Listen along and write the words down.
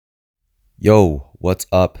Yo, what's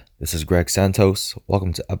up? This is Greg Santos.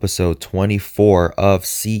 Welcome to episode 24 of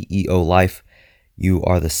CEO Life. You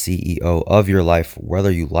are the CEO of your life, whether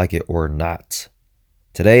you like it or not.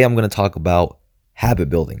 Today, I'm going to talk about habit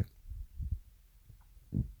building.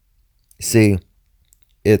 See,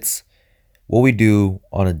 it's what we do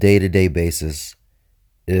on a day-to-day basis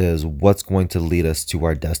is what's going to lead us to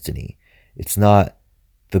our destiny. It's not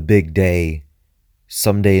the big day,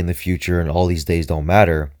 someday in the future, and all these days don't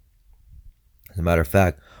matter. As a matter of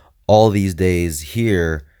fact, all these days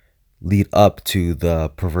here lead up to the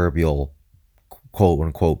proverbial quote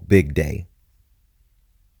unquote big day.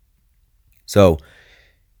 So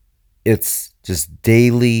it's just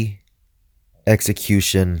daily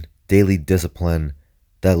execution, daily discipline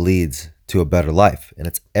that leads to a better life. And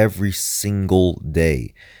it's every single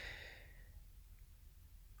day.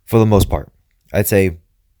 For the most part, I'd say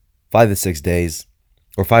 5 to 6 days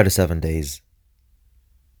or 5 to 7 days.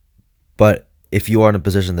 But if you are in a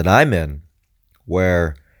position that I'm in,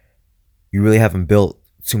 where you really haven't built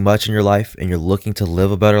too much in your life and you're looking to live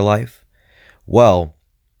a better life, well,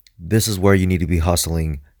 this is where you need to be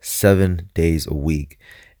hustling 7 days a week.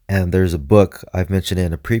 And there's a book I've mentioned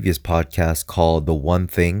in a previous podcast called The One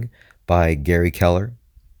Thing by Gary Keller.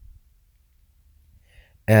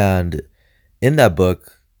 And in that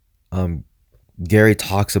book, Gary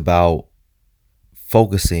talks about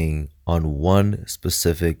focusing on one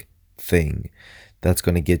specific thing that's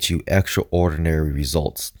going to get you extraordinary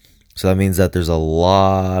results. So that means that there's a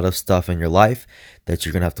lot of stuff in your life that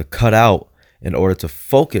you're going to have to cut out in order to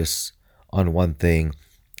focus on one thing.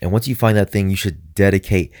 And once you find that thing, you should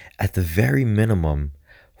dedicate at the very minimum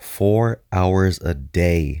 4 hours a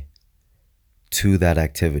day to that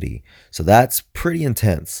activity. So that's pretty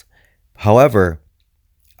intense. However,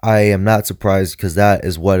 I am not surprised because that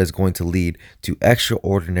is what is going to lead to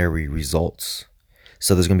extraordinary results.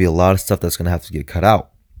 So there's going to be a lot of stuff that's going to have to get cut out.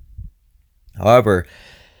 However,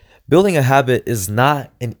 building a habit is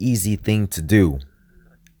not an easy thing to do.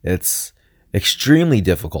 It's extremely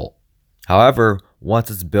difficult. However, once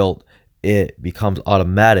it's built, it becomes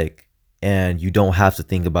automatic and you don't have to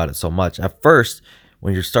think about it so much. At first,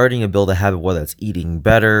 when you're starting to build a habit, whether it's eating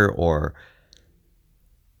better or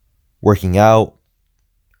working out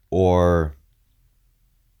or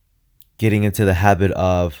getting into the habit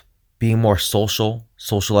of being more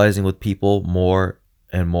socializing with people more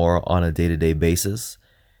and more on a day-to-day basis,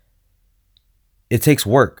 it takes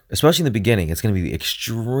work, especially in the beginning. It's going to be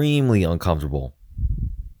extremely uncomfortable.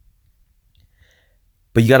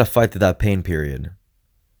 But you got to fight through that pain period.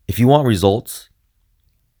 If you want results,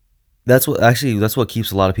 that's what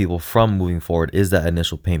keeps a lot of people from moving forward, is that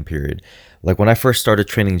initial pain period. Like when I first started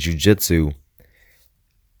training jiu-jitsu,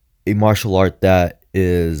 a martial art that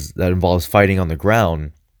involves fighting on the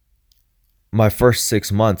ground, my first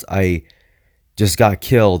 6 months, I just got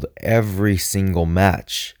killed every single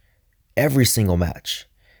match. And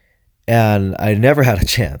I never had a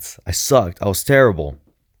chance. I sucked. I was terrible.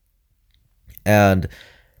 And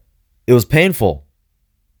it was painful.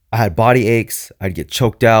 I had body aches. I'd get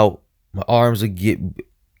choked out. My arms would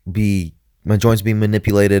my joints being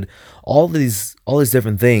manipulated. All these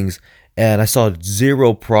different things. And I saw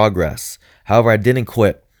zero progress. However, I didn't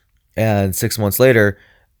quit. And 6 months later,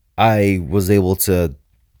 I was able to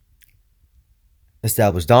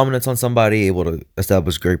establish dominance on somebody, able to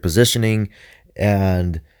establish great positioning,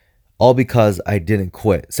 and all because I didn't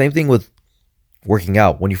quit. Same thing with working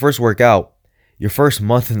out. When you first work out, your first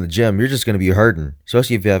month in the gym, you're just going to be hurting,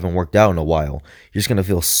 especially if you haven't worked out in a while. You're just going to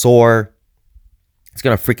feel sore. It's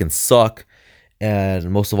going to freaking suck.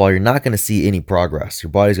 And most of all, you're not going to see any progress. Your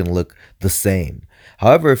body's going to look the same.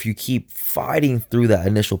 However, if you keep fighting through that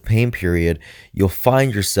initial pain period, you'll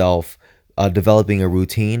find yourself developing a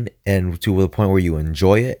routine and to the point where you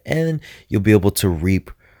enjoy it, and you'll be able to reap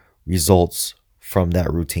results from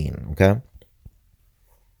that routine, okay?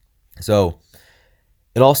 So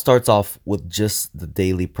it all starts off with just the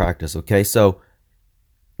daily practice, okay? So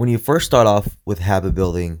when you first start off with habit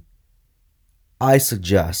building, I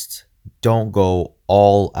suggest don't go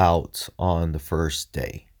all out on the first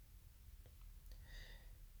day.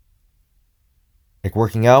 Like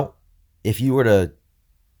working out, if you were to,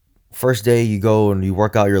 first day you go and you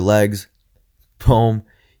work out your legs, boom,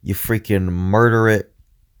 you freaking murder it.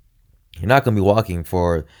 You're not going to be walking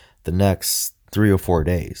for the next 3 or 4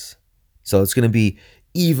 days. So it's going to be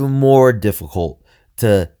even more difficult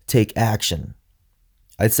to take action.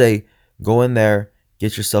 I'd say go in there,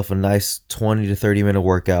 get yourself a nice 20 to 30 minute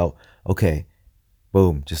workout. Okay,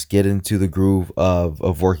 boom, just get into the groove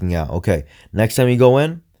of working out. Okay, next time you go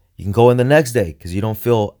in, You can go in the next day because you don't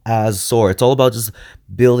feel as sore. It's all about just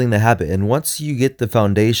building the habit. And once you get the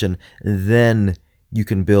foundation, then you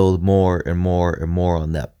can build more and more and more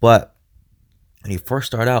on that. But when you first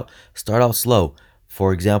start out slow.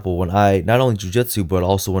 For example, when I not only jujitsu, but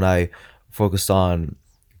also when I focused on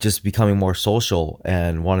just becoming more social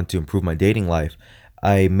and wanted to improve my dating life,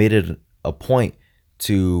 I made it a point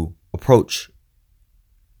to approach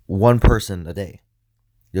one person a day,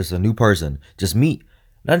 just a new person, just meet,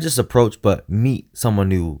 not just approach, but meet someone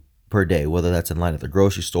new per day, whether that's in line at the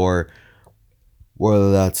grocery store,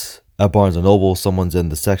 whether that's at Barnes and Noble, someone's in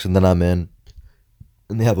the section that I'm in,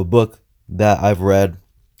 and they have a book that I've read,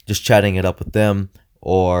 just chatting it up with them.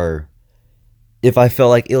 Or if I felt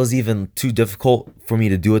like it was even too difficult for me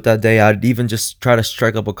to do it that day, I'd even just try to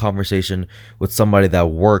strike up a conversation with somebody that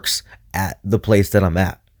works at the place that I'm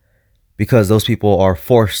at, because those people are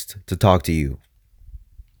forced to talk to you.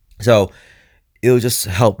 So it would just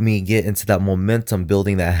help me get into that momentum,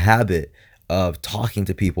 building that habit of talking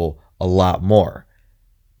to people a lot more.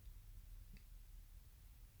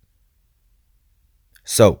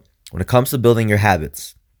 So when it comes to building your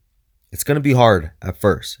habits, it's going to be hard at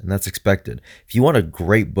first, and that's expected. If you want a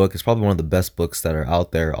great book, it's probably one of the best books that are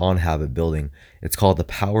out there on habit building. It's called The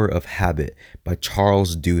Power of Habit by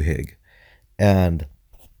Charles Duhigg. And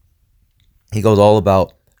he goes all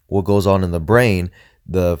about what goes on in the brain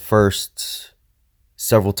the first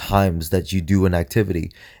several times that you do an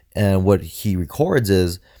activity. And what he records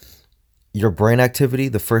is your brain activity,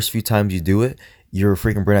 the first few times you do it, your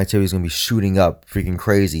freaking brain activity is going to be shooting up freaking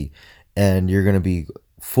crazy. And you're going to be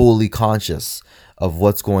fully conscious of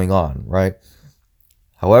what's going on, right?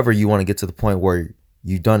 However, you want to get to the point where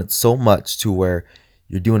you've done it so much to where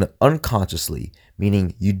you're doing it unconsciously,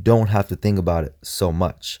 meaning you don't have to think about it so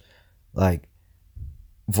much. Like,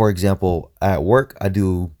 for example, at work, I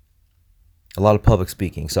do a lot of public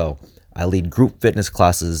speaking. So I lead group fitness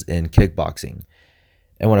classes in kickboxing.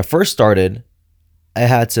 And when I first started, I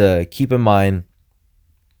had to keep in mind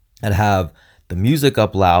I'd have the music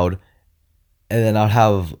up loud, and then I'd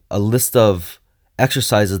have a list of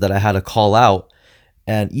exercises that I had to call out,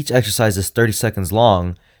 and each exercise is 30 seconds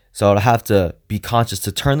long. So I'd have to be conscious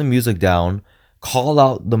to turn the music down, call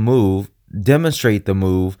out the move, demonstrate the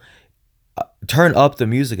move, turn up the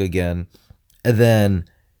music again, and then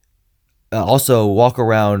also walk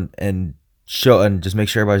around and show and just make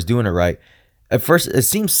sure everybody's doing it right. At first, it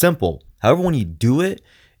seems simple. However, when you do it,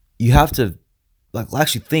 you have to like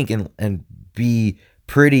actually think and be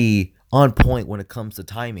pretty on point when it comes to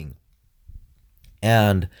timing.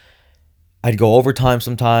 And I'd go overtime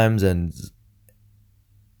sometimes, and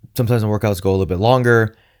sometimes the workouts go a little bit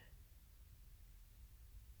longer.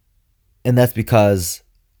 And that's because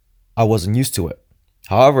I wasn't used to it.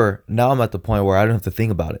 However, now I'm at the point where I don't have to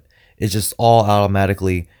think about it. It's just all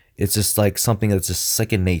automatically. It's just like something that's just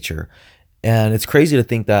second nature. And it's crazy to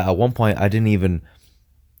think that at one point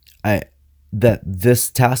that this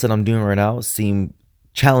task that I'm doing right now seemed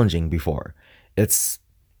challenging before. It's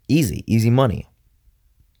easy money.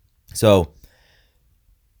 So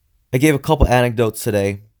I gave a couple anecdotes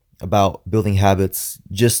today about building habits.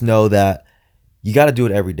 Just know that you got to do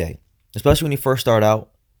it every day, especially when you first start out.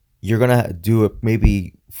 You're going to do it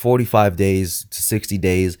maybe 45 days to 60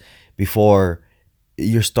 days before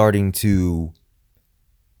you're starting to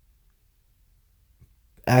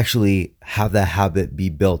actually have that habit be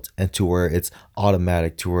built and to where it's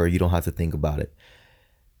automatic, to where you don't have to think about it.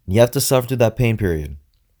 You have to suffer through that pain period.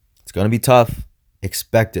 It's going to be tough.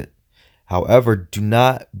 Expect it. However, do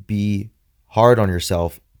not be hard on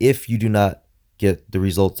yourself if you do not get the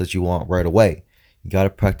results that you want right away. You got to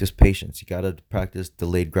practice patience. You got to practice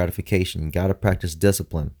delayed gratification. You got to practice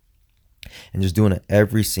discipline. And just doing it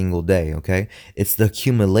every single day, okay? It's the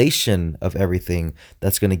accumulation of everything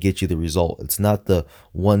that's going to get you the result. It's not the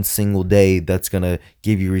one single day that's going to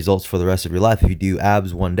give you results for the rest of your life. If you do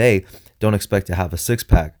abs one day, don't expect to have a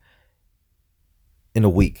six-pack in a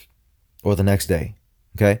week or the next day,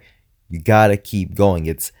 okay? You got to keep going.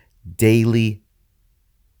 It's daily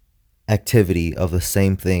activity of the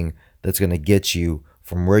same thing that's going to get you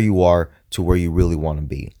from where you are to where you really want to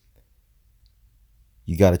be.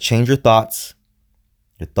 You got to change your thoughts.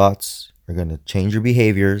 Your thoughts are going to change your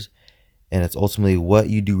behaviors. And it's ultimately what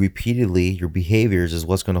you do repeatedly. Your behaviors is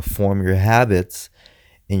what's going to form your habits.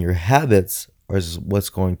 And your habits are what's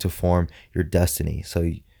going to form your destiny. So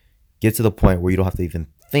you get to the point where you don't have to even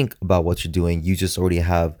think about what you're doing. You just already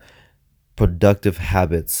have productive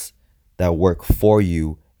habits that work for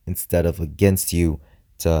you instead of against you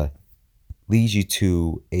to lead you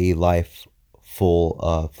to a life full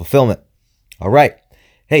of fulfillment. All right.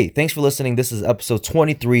 Hey, thanks for listening. This is episode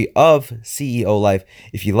 23 of CEO Life.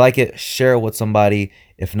 If you like it, share it with somebody.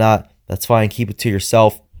 If not, that's fine. Keep it to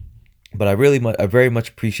yourself. But I very much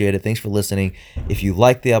appreciate it. Thanks for listening. If you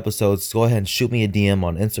like the episodes, go ahead and shoot me a DM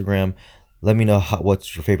on Instagram. Let me know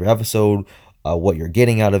what's your favorite episode, what you're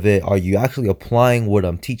getting out of it. Are you actually applying what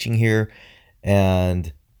I'm teaching here?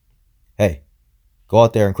 And hey, go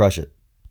out there and crush it.